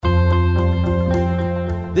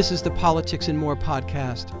This is the Politics and More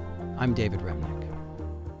podcast. I'm David Remnick.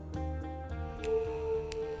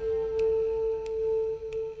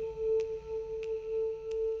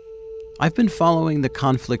 I've been following the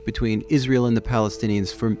conflict between Israel and the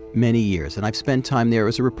Palestinians for many years, and I've spent time there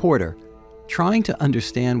as a reporter, trying to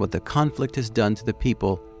understand what the conflict has done to the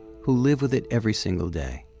people who live with it every single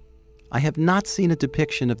day. I have not seen a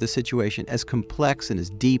depiction of the situation as complex and as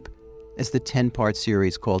deep as the 10-part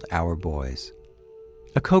series called Our Boys.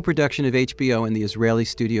 A co-production of HBO and the Israeli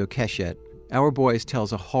studio Keshet, Our Boys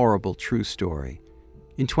tells a horrible true story.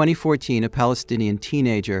 In 2014, a Palestinian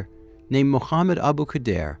teenager named Mohammed Abu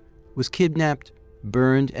Khdeir was kidnapped,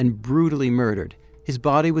 burned, and brutally murdered. His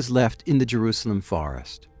body was left in the Jerusalem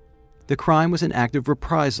forest. The crime was an act of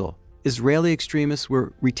reprisal. Israeli extremists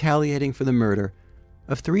were retaliating for the murder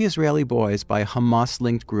of 3 Israeli boys by a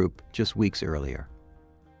Hamas-linked group just weeks earlier.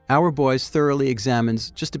 Our Boys thoroughly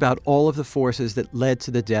examines just about all of the forces that led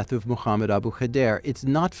to the death of Mohammed Abu Khdeir. It's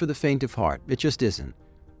not for the faint of heart. It just isn't.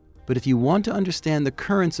 But if you want to understand the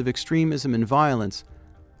currents of extremism and violence,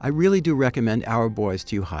 I really do recommend Our Boys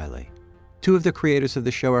to you highly. 2 of the creators of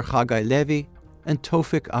the show are Hagai Levi and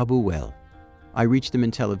Tawfiq Abu Wael. I reached them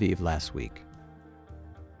in Tel Aviv last week.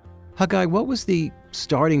 Hagai, what was the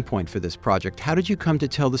starting point for this project? How did you come to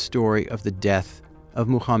tell the story of the death of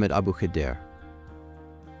Mohammed Abu Khdeir?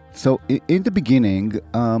 So in the beginning,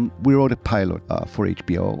 we wrote a pilot for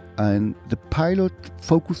HBO, and the pilot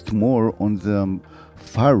focused more on the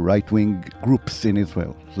far right-wing groups in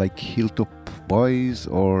Israel, like Hilltop Boys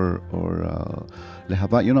or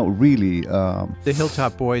Lehavah, really. The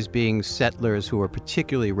Hilltop Boys being settlers who were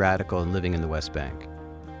particularly radical and living in the West Bank.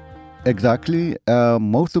 Exactly.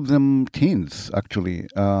 Most of them teens, actually,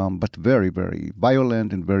 but very, very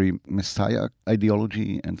violent and very Messiah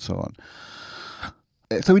ideology and so on.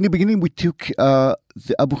 So in the beginning, we took the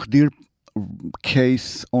Abu Khdeir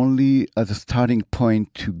case only as a starting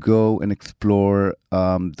point to go and explore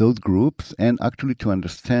those groups and actually to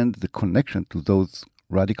understand the connection to those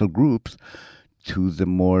radical groups to the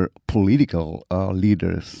more political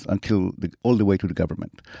leaders until all the way to the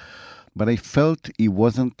government. But I felt it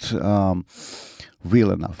wasn't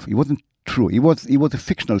real enough. It wasn't true. It was a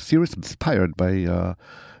fictional series inspired by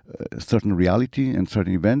certain reality and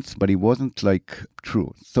certain events, but it wasn't like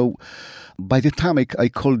true. So by the time I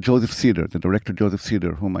called Joseph Sider, the director Joseph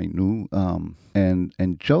Sider, whom I knew,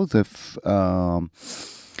 and Joseph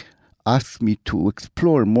asked me to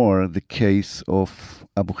explore more the case of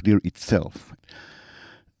Abu Khdeir itself.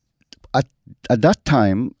 At that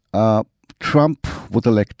time, Trump was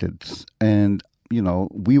elected, and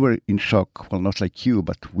we were in shock. Well, not like you,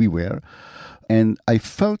 but we were. And I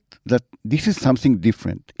felt that this is something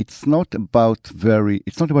different. It's not about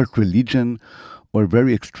religion or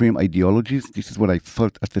very extreme ideologies. This is what I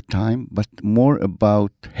felt at the time, but more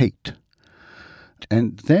about hate.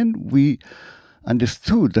 And then we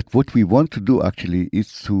understood that what we want to do actually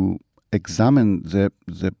is to examine the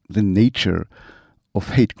nature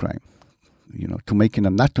of hate crime, to make an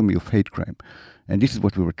anatomy of hate crime. And this is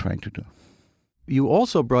what we were trying to do. You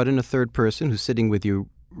also brought in a third person who's sitting with you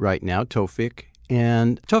right now, Tawfiq.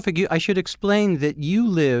 And Tawfiq, I should explain that you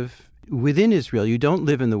live within Israel. You don't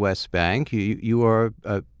live in the West Bank. You are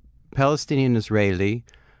a Palestinian Israeli.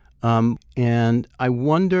 And I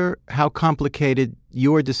wonder how complicated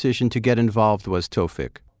your decision to get involved was,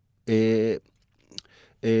 Tawfiq.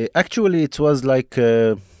 Actually, it was like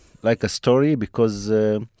a story because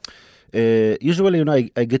usually,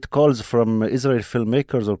 I get calls from Israeli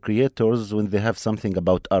filmmakers or creators when they have something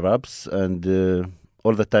about Arabs, and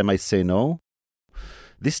all the time I say no.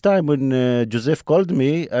 This time when Joseph called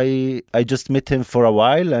me, I just met him for a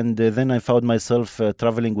while, and then I found myself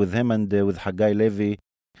traveling with him and with Hagai Levi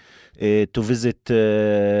to visit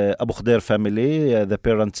Abu Khdeir family, the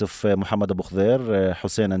parents of Mohammed Abu Khdeir,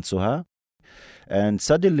 Hussein and Suha. And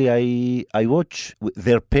suddenly I watch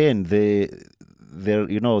their pain. They're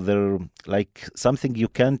like something you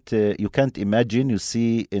can't imagine. You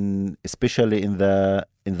see especially in the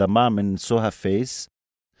mom and Suha face.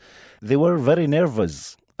 They were very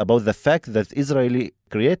nervous about the fact that Israeli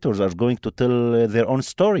creators are going to tell their own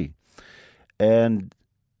story. And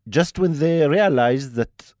just when they realized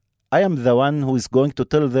that I am the one who is going to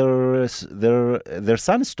tell their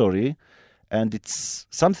son's story, and it's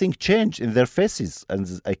something changed in their faces,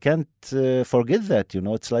 and I can't forget that.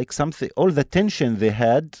 It's like something. All the tension they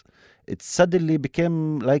had, it suddenly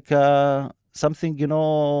became like something,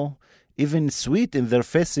 even sweet in their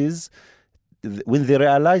faces when they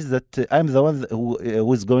realized that I'm the one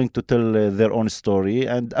who is going to tell their own story.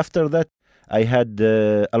 And after that, I had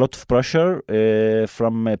a lot of pressure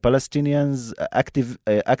from Palestinians,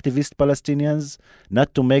 activist Palestinians,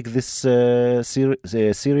 not to make this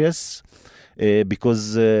serious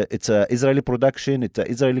because it's an Israeli production, it's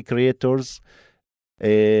Israeli creators,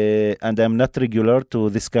 and I'm not regular to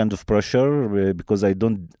this kind of pressure because I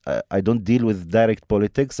don't deal with direct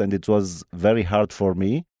politics, and it was very hard for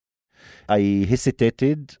me. I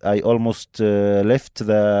hesitated. I almost left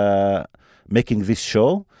the making this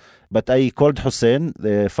show. But I called Hussein,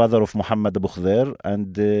 the father of Mohammed Abu Khdeir,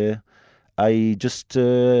 and I just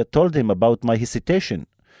told him about my hesitation.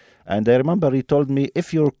 And I remember he told me,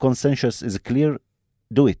 if your conscience is clear,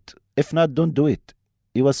 do it. If not, don't do it.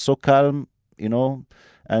 He was so calm,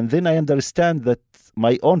 And then I understand that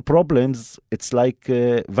my own problems, it's like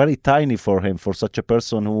very tiny for him, for such a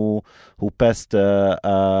person who passed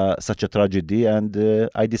such a tragedy. And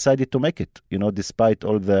I decided to make it, despite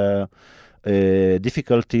all the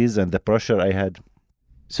difficulties and the pressure I had.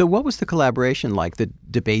 So what was the collaboration like, the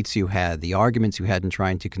debates you had, the arguments you had in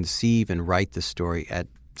trying to conceive and write the story at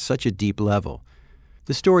such a deep level?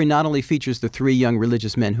 The story not only features the three young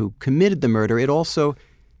religious men who committed the murder, it also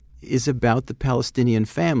is about the Palestinian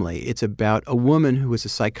family. It's about a woman who is a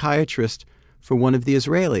psychiatrist for one of the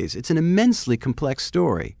Israelis. It's an immensely complex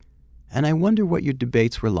story. And I wonder what your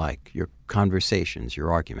debates were like, your conversations,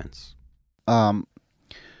 your arguments.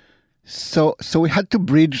 So we had to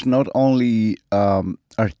bridge not only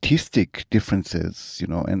artistic differences,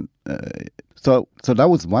 and so that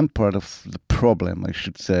was one part of the problem, I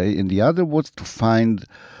should say, and the other was to find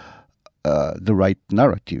the right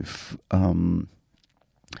narrative.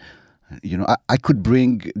 I could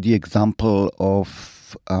bring the example of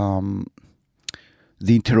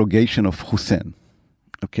the interrogation of Hussein.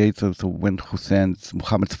 Okay, so when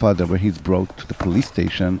Muhammad's father, when he's brought to the police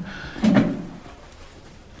station.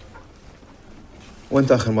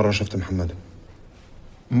 وانت آخر مرة شفت محمد؟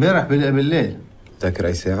 امبارح بالليل. تذكر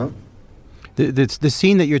أي ساعة؟ The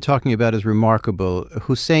scene that you're talking about is remarkable.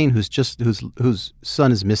 Hussein, whose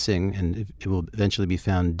son is missing and it will eventually be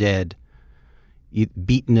found dead,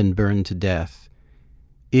 beaten and burned to death,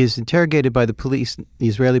 is interrogated by the police, the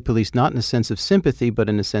Israeli police, not in a sense of sympathy, but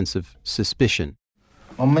in a sense of suspicion.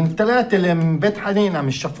 ومن الثلاثة اللي من بيت حنين عم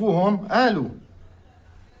يشوفوهم قالوا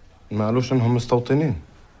ما قالوش إنهم مستوطنين.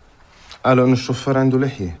 قالوا إن الشوفير عنده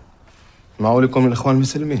لحية. معقول يكون من الإخوان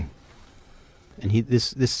المسلمين. And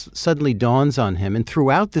this suddenly dawns on him. And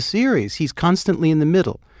throughout the series, he's constantly in the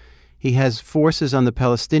middle. He has forces on the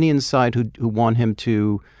Palestinian side who want him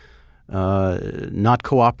to not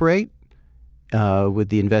cooperate with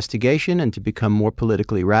the investigation and to become more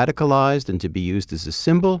politically radicalized and to be used as a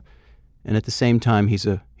symbol. And at the same time, he's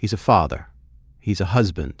a father. He's a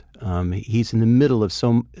husband. He's in the middle of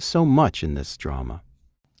so much in this drama.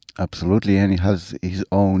 Absolutely, and he has his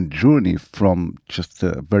own journey from just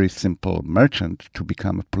a very simple merchant to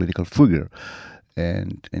become a political figure,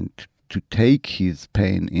 and to take his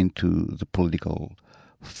pain into the political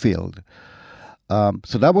field.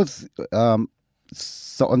 So that was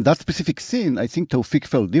so on that specific scene. I think Tawfiq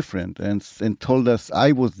felt different and told us,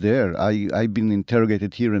 I was there. I've been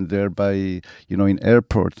interrogated here and there by in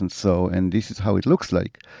airports and so, and this is how it looks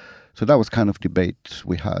like. So that was kind of debate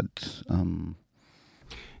we had.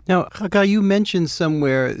 Now, Hagai, you mentioned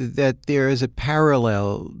somewhere that there is a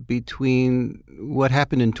parallel between what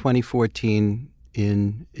happened in 2014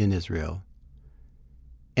 in Israel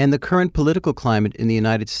and the current political climate in the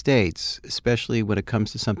United States, especially when it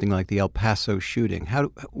comes to something like the El Paso shooting.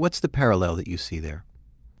 What's the parallel that you see there?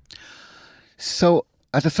 So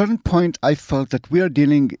at a certain point, I felt that we are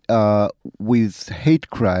dealing with hate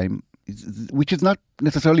crime, which is not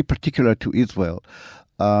necessarily particular to Israel.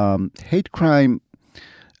 Hate crime,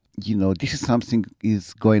 this is something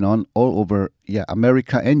is going on all over,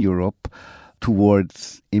 America and Europe,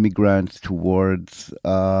 towards immigrants, towards,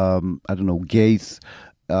 gays,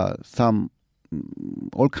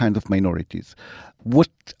 all kinds of minorities. What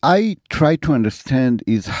I try to understand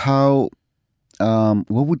is how,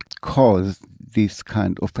 what would cause this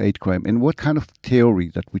kind of hate crime, and what kind of theory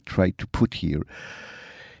that we try to put here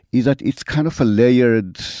is that it's kind of a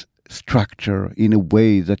layered structure in a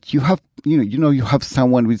way that you have, you have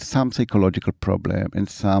someone with some psychological problem and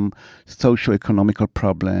some socio-economical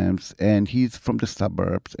problems, and he's from the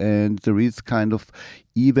suburbs, and there is kind of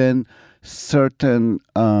even certain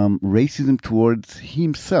racism towards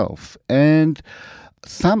himself and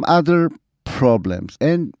some other problems.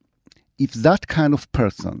 And if that kind of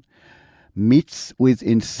person meets with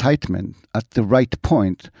incitement at the right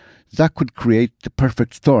point, that could create the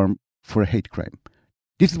perfect storm for a hate crime.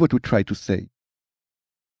 This is what we try to say.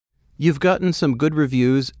 You've gotten some good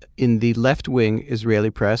reviews in the left-wing Israeli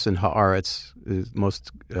press, and Haaretz is most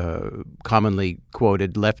commonly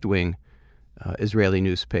quoted left-wing Israeli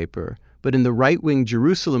newspaper. But in the right-wing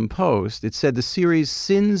Jerusalem Post, it said the series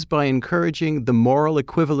sins by encouraging the moral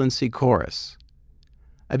equivalency chorus.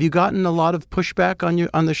 Have you gotten a lot of pushback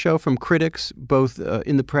on the show from critics, both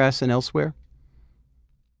in the press and elsewhere?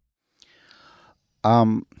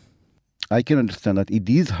 I can understand that. It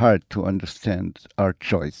is hard to understand our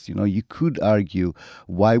choice. You could argue,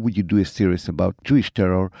 why would you do a series about Jewish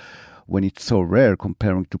terror when it's so rare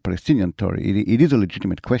comparing to Palestinian terror? It is a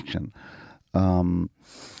legitimate question. Well,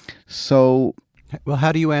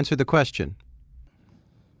 how do you answer the question?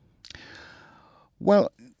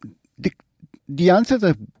 Well, the answer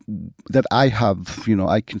that I have,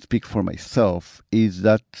 I can speak for myself, is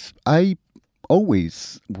that I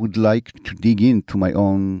always would like to dig into my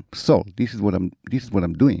own soul. This is what I'm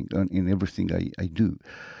doing in everything I do.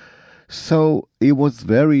 So it was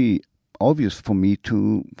very obvious for me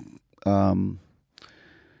to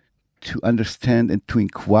understand and to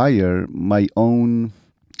inquire my own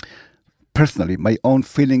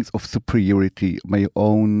feelings of superiority, my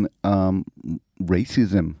own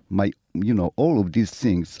racism, all of these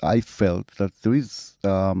things. I felt that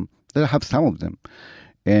that I have some of them.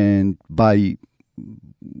 And by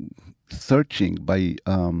searching, by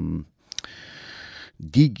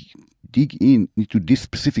dig into this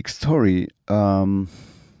specific story, I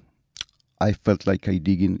felt like I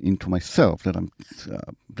dig into myself, that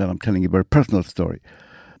I'm telling a very personal story.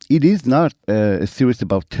 It is not a series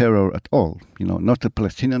about terror at all, not a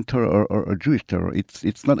Palestinian terror or Jewish terror.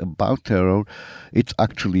 It's not about terror. It's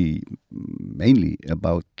actually mainly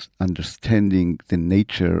about understanding the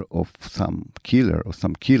nature of some killer or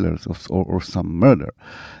some killers or some murder,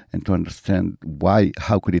 and to understand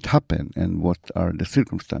how could it happen, and what are the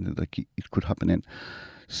circumstances that it could happen in.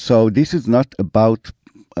 So this is not about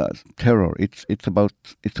terror. It's about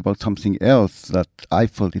something else that I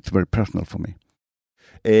felt it's very personal for me.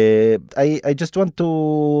 I just want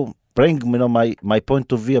to bring my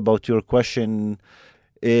point of view about your question,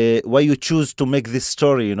 why you choose to make this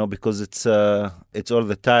story, because it's all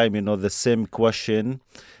the time, the same question.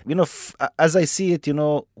 As I see it,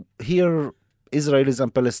 here Israelis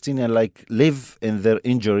and Palestinians live in their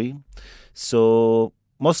injury. So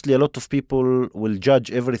mostly a lot of people will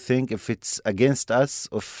judge everything if it's against us,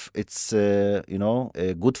 if it's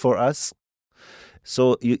good for us.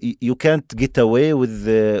 So you can't get away with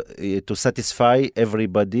to satisfy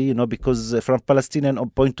everybody, because from Palestinian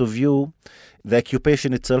point of view, the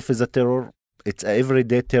occupation itself is a terror. It's an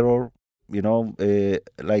everyday terror,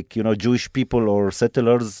 Jewish people or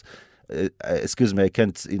settlers. Excuse me, I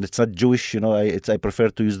can't. It's not Jewish, I prefer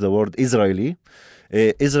to use the word Israeli.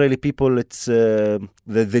 Israeli people, it's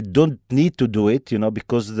they don't need to do it,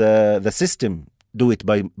 because the system do it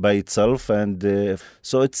by itself, and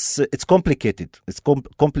so it's complicated. It's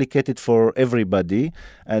complicated for everybody.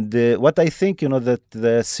 And what I think, that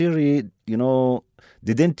the series,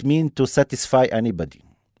 didn't mean to satisfy anybody.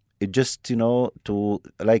 It just, to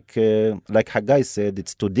like Hagai said,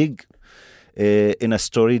 it's to dig in a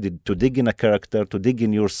story, to dig in a character, to dig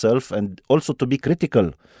in yourself, and also to be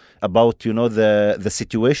critical about, the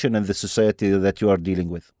situation and the society that you are dealing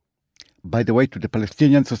with. By the way, to the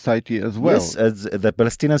Palestinian society as well. Yes, as the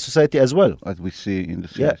Palestinian society as well. As we see in the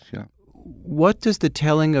series, yeah. What does the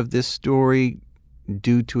telling of this story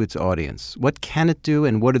do to its audience? What can it do,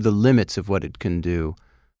 and what are the limits of what it can do?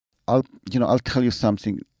 I'll tell you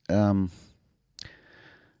something.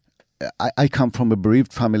 I come from a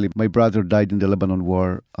bereaved family. My brother died in the Lebanon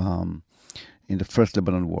War, in the first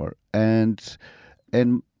Lebanon War. And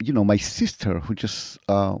my sister, who just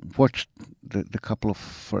watched the couple of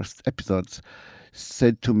first episodes,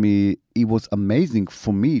 said to me, it was amazing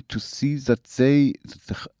for me to see that the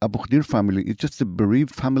Abu Khdeir family is just a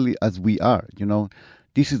bereaved family as we are.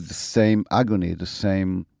 This is the same agony, the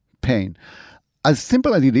same pain. As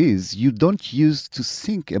simple as it is, you don't use to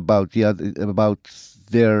think about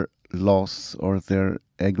their loss or their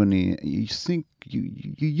agony. You think you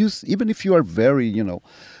use, even if you are very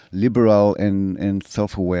liberal and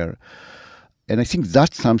self-aware. And I think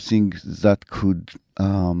that's something that could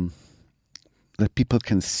that people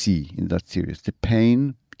can see in that series, the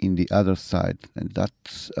pain in the other side, and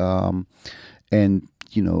that's and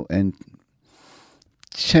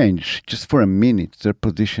change just for a minute their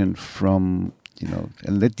position from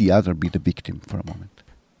and let the other be the victim for a moment.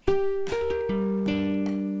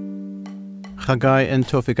 Hagai and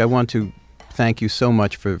Tawfiq, I want to thank you so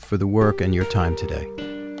much for the work and your time today.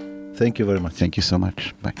 Thank you very much. Thank you so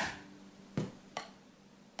much. Bye.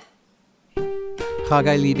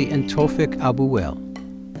 Hagai Levi and Tawfiq Abu Wael.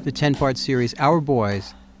 The 10-part series Our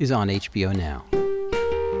Boys is on HBO now.